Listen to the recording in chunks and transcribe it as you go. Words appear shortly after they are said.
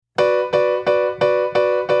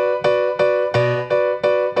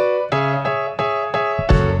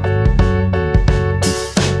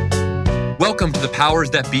Welcome to the Powers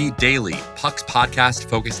That Be Daily, Puck's podcast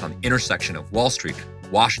focused on the intersection of Wall Street,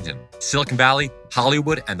 Washington, Silicon Valley,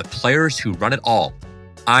 Hollywood, and the players who run it all.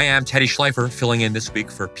 I am Teddy Schleifer, filling in this week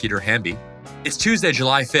for Peter Hamby. It's Tuesday,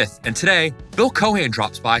 July 5th, and today, Bill Cohen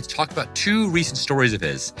drops by to talk about two recent stories of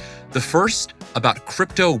his. The first about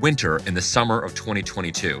crypto winter in the summer of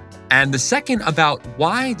 2022, and the second about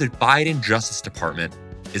why the Biden Justice Department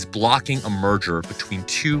is blocking a merger between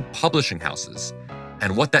two publishing houses,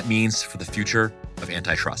 and what that means for the future of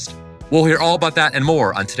antitrust. We'll hear all about that and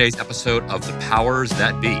more on today's episode of The Powers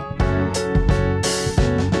That Be.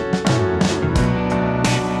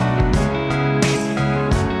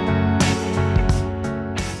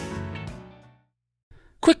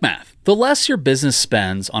 Quick math. The less your business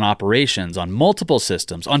spends on operations, on multiple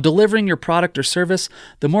systems, on delivering your product or service,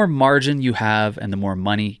 the more margin you have and the more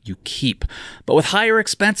money you keep. But with higher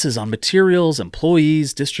expenses on materials,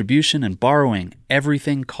 employees, distribution, and borrowing,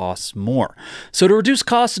 everything costs more. So to reduce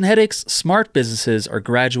costs and headaches, smart businesses are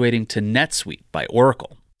graduating to NetSuite by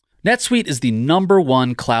Oracle. NetSuite is the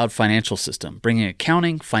 #1 cloud financial system, bringing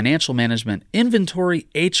accounting, financial management, inventory,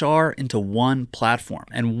 HR into one platform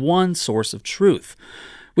and one source of truth.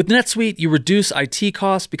 With NetSuite, you reduce IT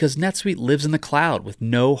costs because NetSuite lives in the cloud with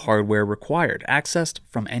no hardware required, accessed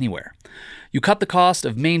from anywhere. You cut the cost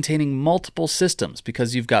of maintaining multiple systems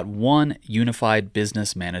because you've got one unified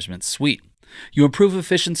business management suite. You improve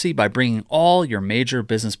efficiency by bringing all your major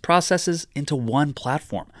business processes into one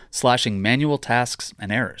platform, slashing manual tasks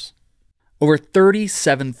and errors. Over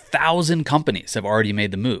 37,000 companies have already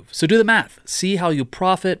made the move. So do the math. See how you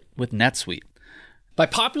profit with NetSuite. By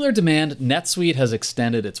popular demand, NetSuite has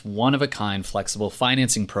extended its one-of-a-kind flexible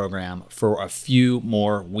financing program for a few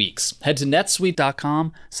more weeks. Head to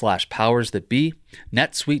netsuite.com/powersthatbe,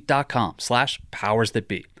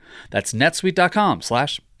 netsuite.com/powersthatbe. That's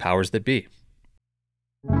netsuite.com/powersthatbe.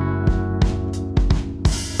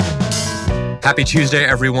 Happy Tuesday,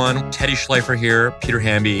 everyone. Teddy Schleifer here. Peter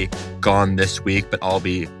Hamby gone this week, but I'll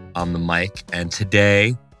be on the mic. And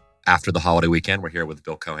today, after the holiday weekend, we're here with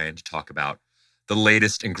Bill Cohen to talk about the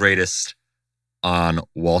latest and greatest on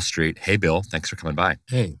Wall Street. Hey, Bill, thanks for coming by.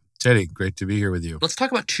 Hey, Teddy, great to be here with you. Let's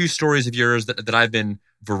talk about two stories of yours that I've been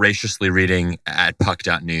voraciously reading at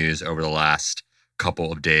puck.news over the last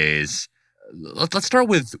couple of days. Let's start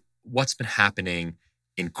with what's been happening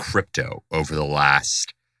in crypto over the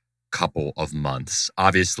last couple of months.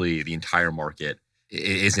 Obviously, the entire market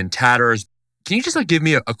is in tatters. Can you just give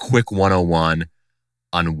me a quick 101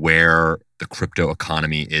 on where the crypto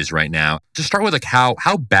economy is right now? To start with, how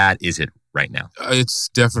bad is it right now? It's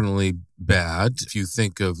definitely bad. If you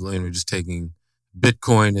think of just taking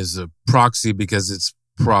Bitcoin as a proxy, because it's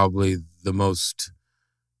probably the most,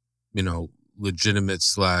 legitimate /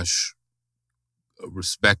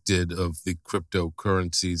 respected of the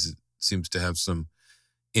cryptocurrencies. It seems to have some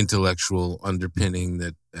intellectual underpinning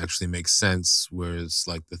that actually makes sense, whereas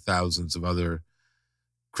the thousands of other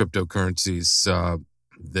cryptocurrencies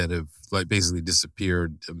that have basically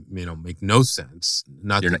disappeared, make no sense.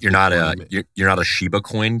 You're not a Shiba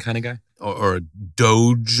coin kind of guy, or a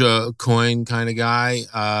Doge coin kind of guy.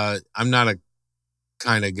 I'm not a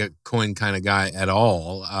coin kind of guy at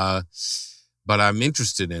all. But I'm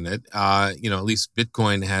interested in it. At least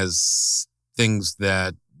Bitcoin has things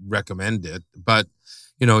that recommend it. But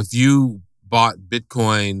if you bought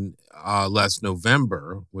Bitcoin last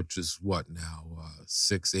November, which is what now,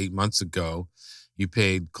 6-8 months ago, you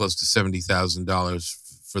paid close to $70,000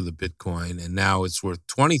 for the Bitcoin, and now it's worth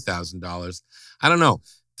 $20,000. I don't know.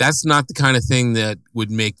 That's not the kind of thing that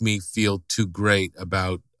would make me feel too great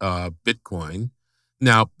about Bitcoin.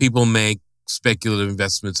 Now, people make speculative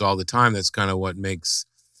investments all the time. That's kind of what makes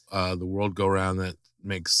the world go around. That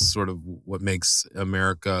makes sort of what makes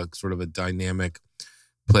America sort of a dynamic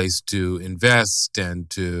place to invest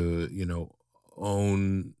and to,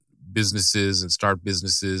 own businesses and start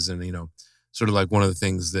businesses. And, sort of one of the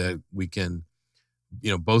things that we can,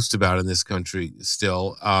 boast about in this country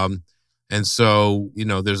still. And so,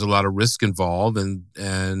 there's a lot of risk involved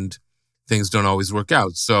and things don't always work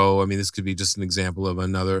out. So, this could be just an example of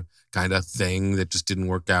another kind of thing that just didn't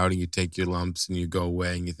work out, and you take your lumps and you go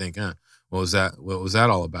away and you think, what was that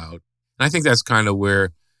all about? And I think that's kind of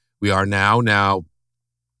where we are now. Now,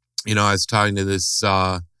 I was talking to this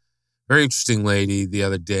very interesting lady the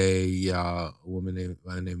other day, a woman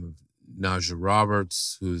by the name of Naja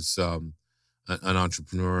Roberts, who's an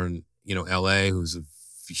entrepreneur in LA, who's a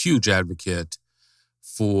huge advocate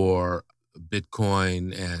for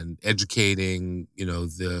Bitcoin and educating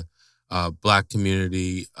the Black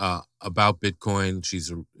community about Bitcoin. She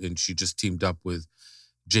just teamed up with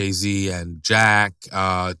Jay-Z and Jack.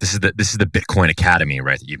 This is the Bitcoin Academy,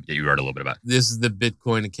 right? That you wrote a little bit about. This is the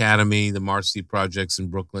Bitcoin Academy, the Marcy projects in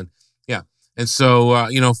Brooklyn. Yeah. And so,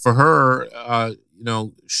 for her,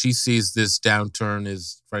 she sees this downturn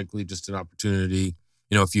as frankly just an opportunity.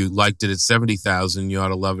 If you liked it at 70,000, you ought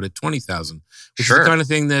to love it at 20,000. Which is the kind of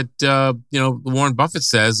thing that, Warren Buffett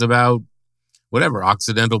says about whatever,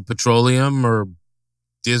 Occidental Petroleum or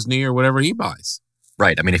Disney or whatever he buys.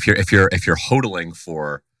 Right. I mean, if you're hodling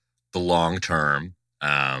for the long term,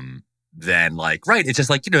 then it's just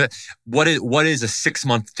like, what is a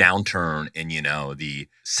 6-month downturn in, the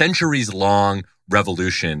centuries long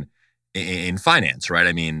revolution in finance, right?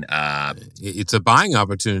 I mean, it's a buying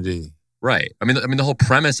opportunity. Right. I mean, the whole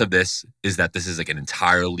premise of this is that this is like an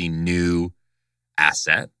entirely new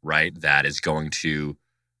asset, right? That is going to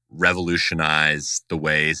revolutionize the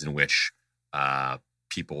ways in which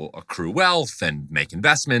people accrue wealth and make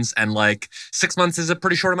investments. And 6 months is a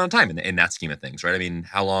pretty short amount of time in that scheme of things, right? I mean,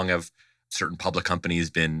 how long have certain public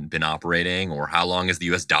companies been operating, or how long has the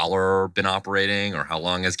US dollar been operating, or how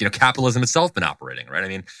long has, capitalism itself been operating, right? I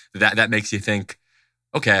mean, that makes you think,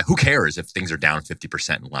 okay, who cares if things are down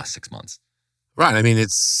 50% in the last 6 months? Right. I mean,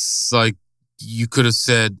 it's like you could have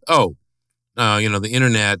said, the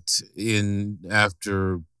internet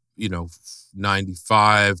after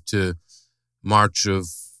 95 to March of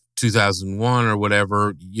 2001 or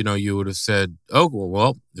whatever, you would have said, oh,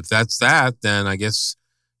 well, if that's that, then I guess,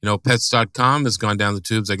 pets.com has gone down the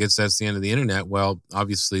tubes. I guess that's the end of the internet. Well,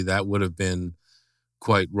 obviously that would have been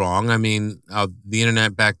quite wrong. I mean, the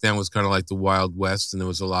internet back then was kind of like the Wild West, and there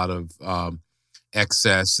was a lot of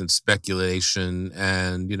excess and speculation,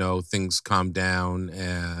 and, things calmed down,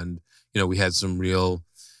 and, we had some real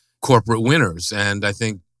corporate winners. And I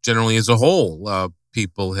think generally as a whole,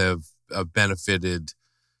 people have benefited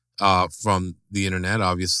from the internet.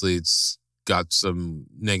 Obviously, it's got some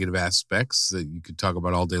negative aspects that you could talk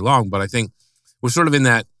about all day long, but I think we're sort of in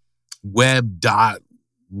that Web.1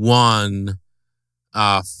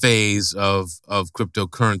 phase of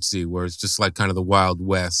cryptocurrency, where it's just like kind of the Wild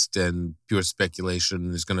West and pure speculation.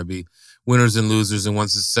 There's going to be winners and losers, and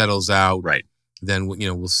once it settles out, right, then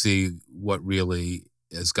we'll see what really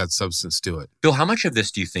has got substance to it. Bill, how much of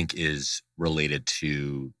this do you think is related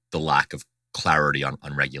to the lack of clarity on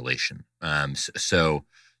regulation? So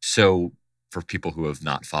for people who have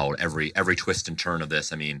not followed every twist and turn of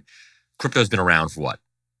this, I mean, crypto's been around for what,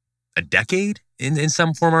 a decade in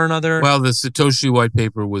some form or another? Well, the Satoshi white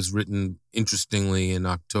paper was written, interestingly, in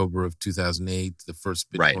October of 2008. The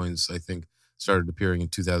first Bitcoins, right, I think, started appearing in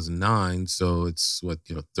 2009. So it's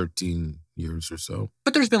 13 years or so.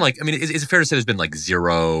 But there's been is it fair to say there's been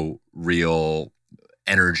zero real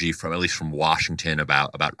energy from, at least from Washington,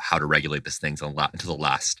 about how to regulate this thing until the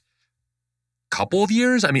last couple of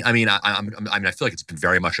years? I feel like it's been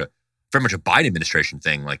very much a Biden administration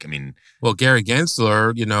thing. Well, Gary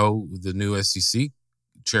Gensler, the new SEC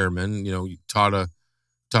chairman, taught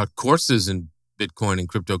courses in Bitcoin and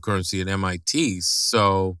cryptocurrency at MIT.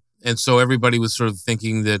 So everybody was sort of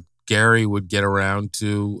thinking that Gary would get around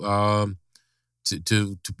to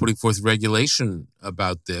putting forth regulation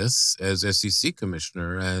about this as SEC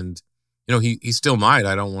commissioner. And, he still might.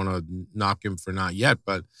 I don't want to knock him for not yet,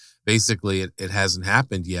 but basically it hasn't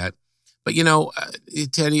happened yet. But,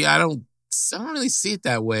 Teddy, I don't really see it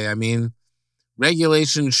that way. I mean,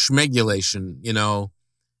 regulation, schmegulation,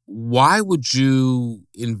 why would you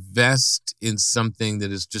invest in something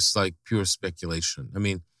that is just like pure speculation? I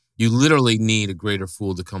mean, you literally need a greater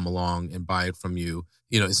fool to come along and buy it from you.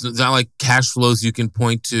 It's not like cash flows you can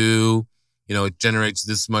point to, it generates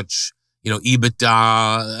this much,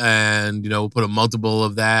 EBITDA, and, we'll put a multiple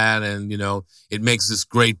of that, and, it makes this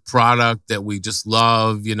great product that we just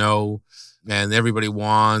love, and everybody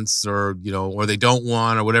wants, or they don't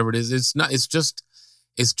want, or whatever it is. It's just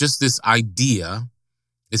this idea.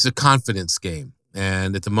 It's a confidence game.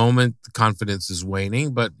 And at the moment, the confidence is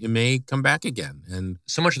waning, but it may come back again. And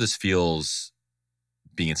so much of this feels,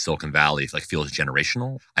 being in Silicon Valley, feels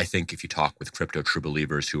generational. I think if you talk with crypto true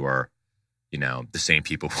believers who are, the same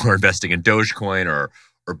people who are investing in Dogecoin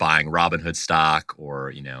or buying Robinhood stock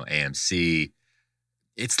or, AMC,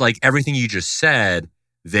 it's like everything you just said,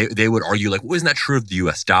 they would argue well, isn't that true of the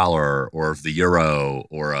US dollar or of the euro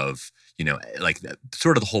or of,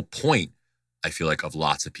 sort of the whole point, I feel like, of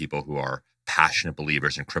lots of people who are passionate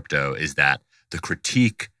believers in crypto is that the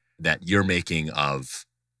critique that you're making of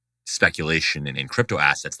speculation in crypto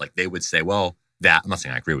assets, they would say, well, that, I'm not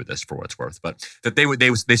saying I agree with this for what it's worth, but that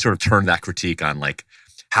they sort of turn that critique on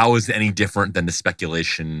how is it any different than the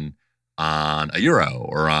speculation on a euro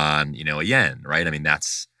or on, a yen, right? I mean,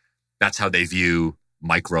 that's how they view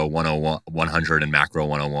micro 100 and macro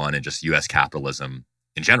 101 and just U.S. capitalism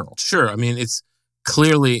in general. Sure. I mean, it's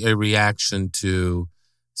clearly a reaction to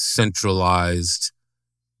centralized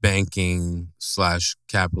banking /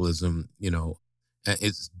 capitalism.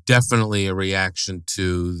 It's definitely a reaction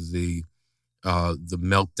to the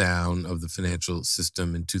meltdown of the financial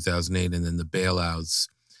system in 2008 and then the bailouts.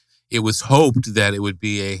 It was hoped that it would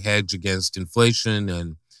be a hedge against inflation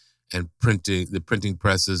and printing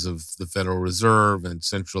presses of the Federal Reserve and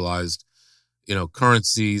centralized,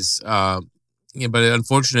 currencies. But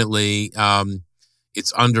unfortunately,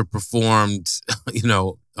 it's underperformed,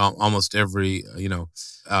 almost every,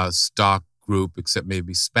 stock group except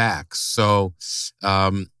maybe SPACs. So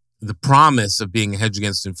the promise of being a hedge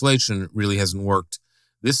against inflation really hasn't worked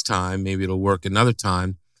this time. Maybe it'll work another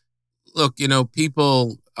time. Look,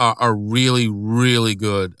 people are really, really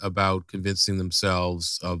good about convincing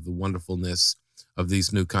themselves of the wonderfulness of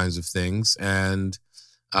these new kinds of things. And,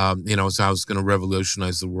 it's how it's going to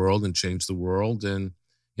revolutionize the world and change the world. And,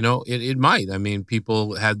 it might. I mean,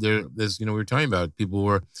 people had we were talking about, people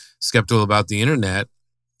were skeptical about the internet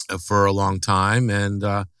for a long time. And,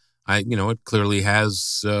 it clearly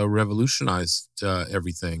has revolutionized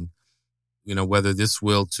everything. Whether this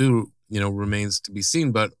will too, remains to be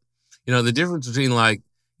seen. But, the difference between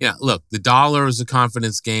look, the dollar is a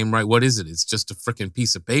confidence game, right? What is it? It's just a freaking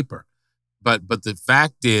piece of paper. But the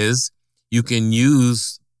fact is, you can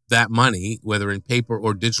use that money, whether in paper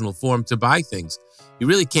or digital form, to buy things. You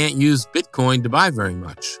really can't use Bitcoin to buy very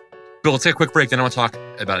much. Bill, let's take a quick break. Then I want to talk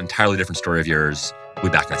about an entirely different story of yours. We'll be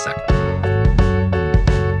back in a second.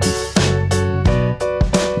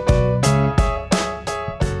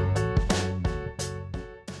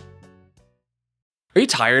 Are you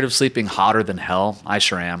tired of sleeping hotter than hell? I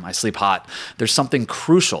sure am. I sleep hot. There's something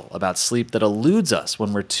crucial about sleep that eludes us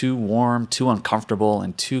when we're too warm, too uncomfortable,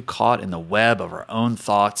 and too caught in the web of our own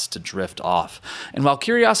thoughts to drift off. And while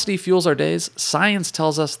curiosity fuels our days, science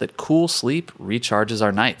tells us that cool sleep recharges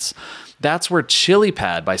our nights. That's where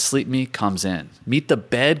ChiliPad by Sleep Me comes in. Meet the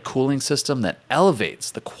bed cooling system that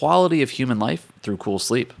elevates the quality of human life through cool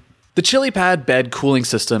sleep. The ChiliPad bed cooling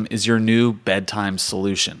system is your new bedtime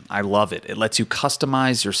solution. I love it. It lets you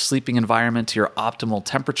customize your sleeping environment to your optimal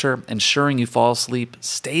temperature, ensuring you fall asleep,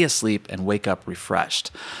 stay asleep, and wake up refreshed.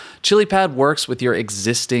 ChiliPad works with your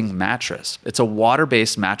existing mattress. It's a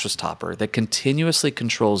water-based mattress topper that continuously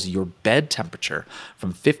controls your bed temperature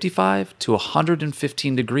from 55 to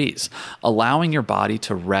 115 degrees, allowing your body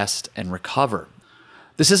to rest and recover.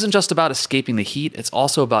 This isn't just about escaping the heat, it's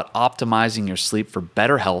also about optimizing your sleep for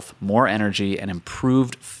better health, more energy, and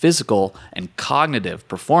improved physical and cognitive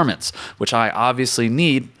performance, which I obviously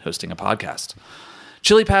need hosting a podcast.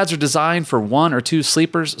 ChiliPads are designed for 1 or 2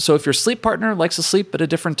 sleepers, so if your sleep partner likes to sleep at a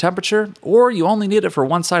different temperature, or you only need it for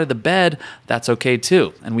one side of the bed, that's okay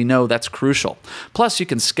too, and we know that's crucial. Plus, you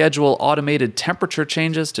can schedule automated temperature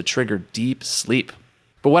changes to trigger deep sleep.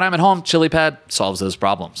 But when I'm at home, ChiliPad solves those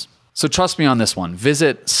problems. So trust me on this one.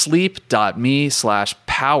 Visit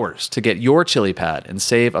sleep.me/powers to get your ChiliPad and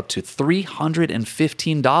save up to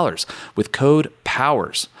 $315 with code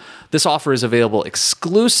POWERS. This offer is available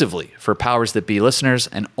exclusively for Powers That Be listeners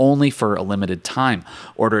and only for a limited time.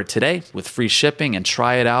 Order it today with free shipping and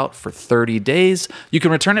try it out for 30 days. You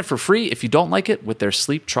can return it for free if you don't like it with their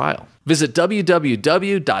sleep trial. Visit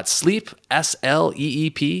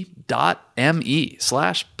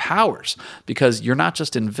www.sleep.me/powers because you're not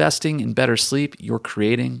just investing in better sleep, you're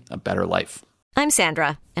creating a better life. I'm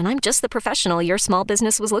Sandra, and I'm just the professional your small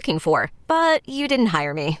business was looking for. But you didn't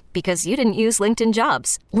hire me because you didn't use LinkedIn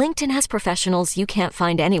Jobs. LinkedIn has professionals you can't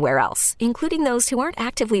find anywhere else, including those who aren't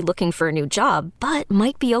actively looking for a new job, but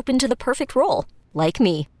might be open to the perfect role, like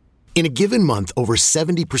me. In a given month, over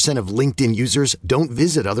 70% of LinkedIn users don't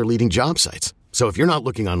visit other leading job sites. So if you're not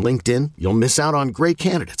looking on LinkedIn, you'll miss out on great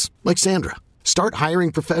candidates like Sandra. Start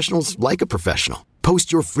hiring professionals like a professional.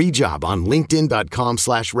 Post your free job on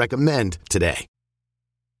linkedin.com/recommend today.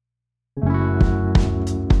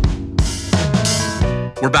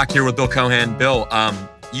 We're back here with Bill Cohan. Bill,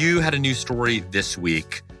 you had a news story this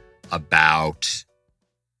week about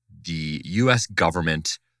the U.S.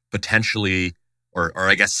 government potentially, or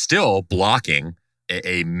I guess still blocking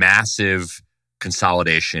a massive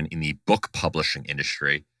consolidation in the book publishing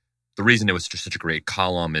industry. The reason it was just such a great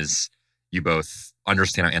column is you both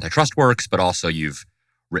understand how antitrust works, but also you've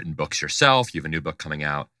written books yourself. You have a new book coming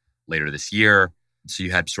out later this year. So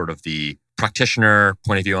you had sort of the practitioner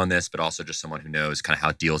point of view on this, but also just someone who knows kind of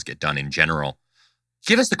how deals get done in general.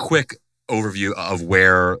 Give us the quick overview of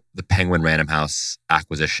where the Penguin Random House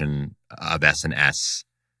acquisition of S&S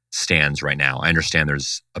stands right now. I understand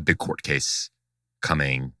there's a big court case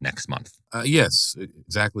coming next month. Yes,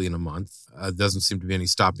 exactly in a month. Doesn't seem to be any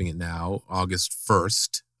stopping it now. August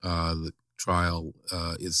 1st, the trial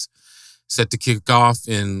is set to kick off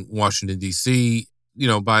in Washington, D.C.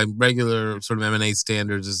 By regular sort of M&A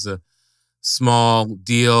standards, is a small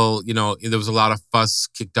deal. There was a lot of fuss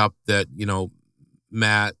kicked up that,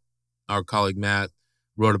 Matt, our colleague Matt,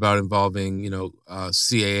 wrote about involving,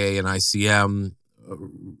 CAA and ICM,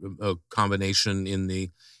 a combination in the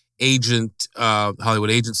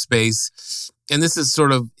Hollywood agent space. And this is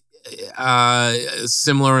sort of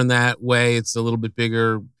similar in that way. It's a little bit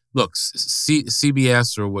bigger. Look,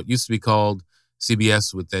 CBS, or what used to be called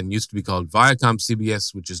CBS, what then used to be called Viacom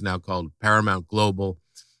CBS, which is now called Paramount Global,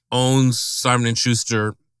 owns Simon &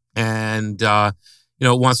 Schuster and,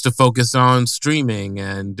 wants to focus on streaming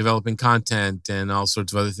and developing content and all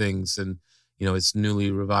sorts of other things. And, its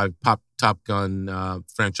newly revived Top Gun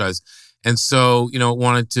franchise. And so, it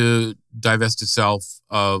wanted to divest itself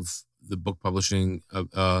of the book publishing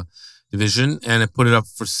division, and it put it up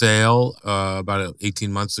for sale about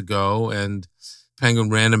 18 months ago. And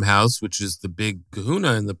Penguin Random House, which is the big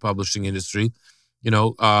kahuna in the publishing industry,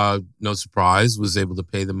 no surprise, was able to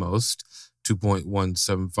pay the most,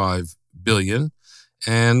 $2.175 billion,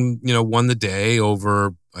 and, won the day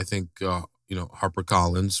over, I think,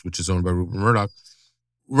 HarperCollins, which is owned by Rupert Murdoch.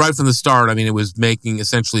 Right from the start, it was making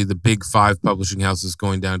essentially the big five publishing houses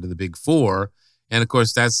going down to the big four. And of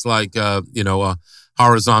course, that's like, a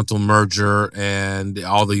horizontal merger, and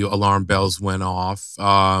all the alarm bells went off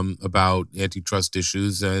about antitrust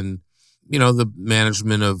issues. And, the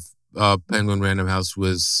management of Penguin Random House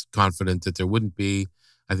was confident that there wouldn't be.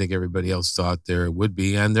 I think everybody else thought there would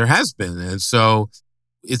be, and there has been. And so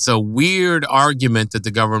it's a weird argument that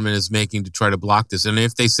the government is making to try to block this. And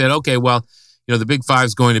if they said, okay, well, the big five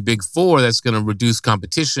is going to big four, that's going to reduce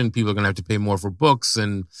competition. People are going to have to pay more for books,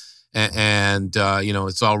 and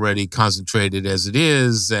it's already concentrated as it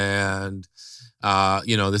is. And,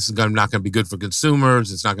 this is not going to be good for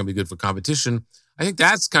consumers. It's not going to be good for competition. I think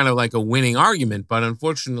that's kind of like a winning argument. But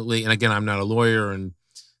unfortunately, and again, I'm not a lawyer, and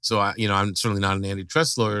so I'm certainly not an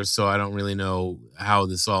antitrust lawyer, so I don't really know how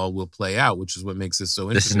this all will play out, which is what makes this so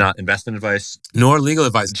interesting. This is not investment advice. Nor legal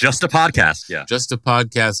advice. Just a podcast, yeah. Just a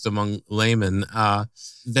podcast among laymen.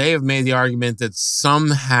 They have made the argument that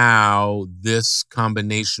somehow this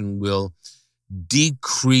combination will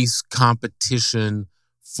decrease competition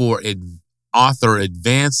for author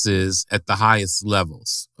advances at the highest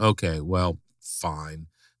levels. Okay, well, fine.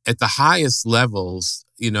 At the highest levels,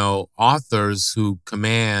 authors who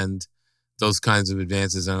command those kinds of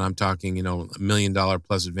advances, and I'm talking, $1 million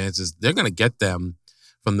plus advances, they're going to get them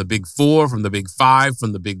from the big four, from the big five,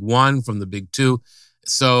 from the big one, from the big two.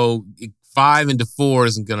 So 5 into 4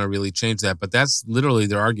 isn't going to really change that, but that's literally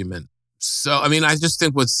their argument. So, I just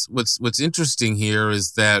think what's interesting here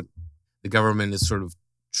is that the government is sort of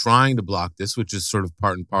trying to block this, which is sort of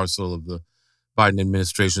part and parcel of the Biden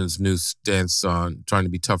administration's new stance on trying to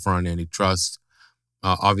be tougher on antitrust.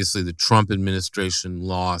 Obviously, the Trump administration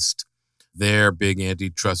lost their big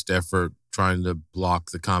antitrust effort trying to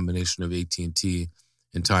block the combination of AT&T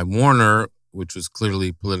and Time Warner, which was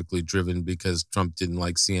clearly politically driven because Trump didn't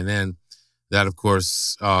like CNN. That, of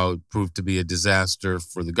course, proved to be a disaster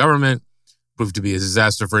for the government, proved to be a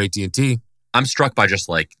disaster for AT&T. I'm struck by just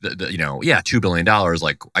like, $2 billion.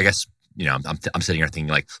 Like, I guess, I'm sitting here thinking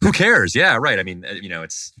like, who cares? Yeah, right.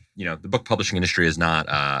 It's, the book publishing industry is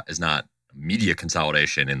not media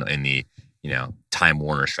consolidation in the Time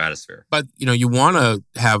Warner stratosphere. But, you want to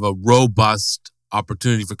have a robust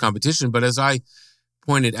opportunity for competition. But as I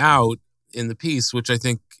pointed out in the piece, which I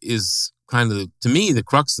think is kind of, to me, the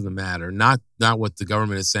crux of the matter, not what the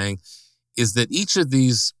government is saying, is that each of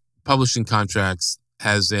these publishing contracts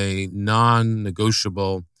has a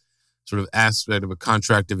non-negotiable sort of aspect of a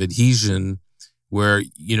contract of adhesion where,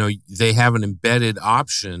 they have an embedded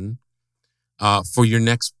option for your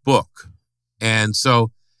next book. And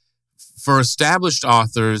so for established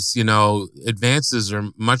authors, advances are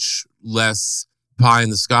much less pie in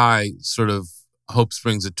the sky, sort of hope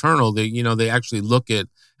springs eternal. They actually look at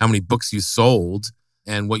how many books you sold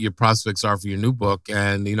and what your prospects are for your new book.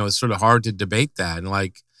 And, it's sort of hard to debate that. And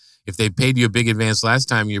like, if they paid you a big advance last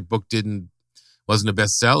time, your book wasn't a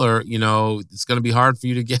bestseller, it's going to be hard for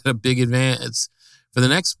you to get a big advance for the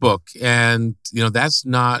next book. And, that's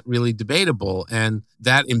not really debatable. And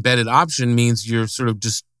that embedded option means you're sort of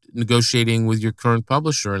just negotiating with your current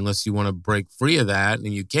publisher unless you want to break free of that,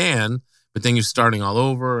 and you can, but then you're starting all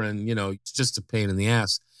over, and, it's just a pain in the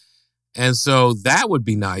ass. And so that would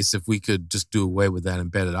be nice if we could just do away with that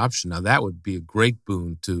embedded option. Now, that would be a great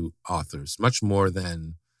boon to authors, much more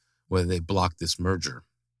than whether they block this merger.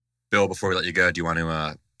 Bill, before we let you go, do you want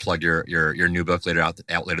to plug your new book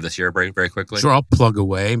out later this year very, very quickly? Sure, I'll plug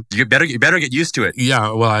away. You better get used to it.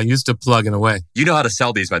 Yeah, well, I used to plugging away. You know how to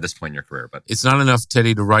sell these by this point in your career, but It's not enough,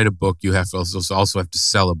 Teddy, to write a book. You have to also have to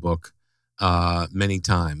sell a book many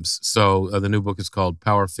times. So the new book is called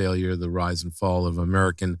Power Failure, The Rise and Fall of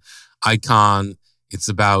American Icon. It's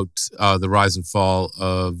about the rise and fall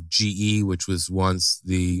of GE, which was once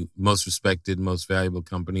the most respected, most valuable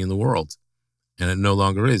company in the world. And it no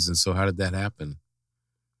longer is. And so how did that happen?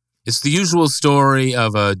 It's the usual story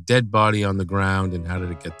of a dead body on the ground and how did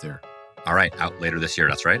it get there? all right, out later this year.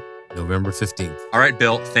 That's right. November 15th. All right,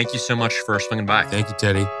 Bill, thank you so much for swinging by. Thank you,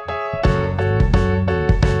 Teddy.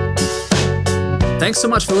 Thanks so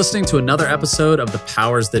much for listening to another episode of The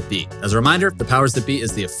Powers That Be. As a reminder, The Powers That Be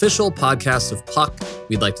is the official podcast of Puck.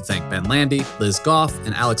 We'd like to thank Ben Landy, Liz Goff,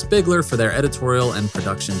 and Alex Bigler for their editorial and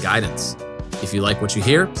production guidance. If you like what you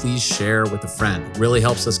hear, please share with a friend. It really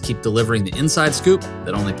helps us keep delivering the inside scoop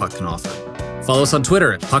that only Puck can offer. Follow us on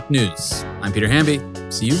Twitter at Puck News. I'm Peter Hamby.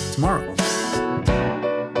 See you tomorrow.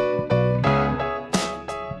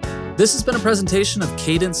 This has been a presentation of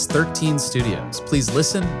Cadence 13 Studios. Please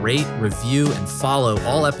listen, rate, review, and follow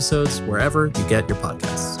all episodes wherever you get your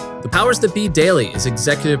podcasts. The Powers That Be Daily is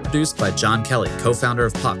executive produced by John Kelly, co-founder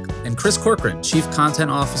of Puck, and Chris Corcoran, chief content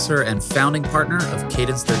officer and founding partner of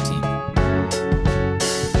Cadence 13.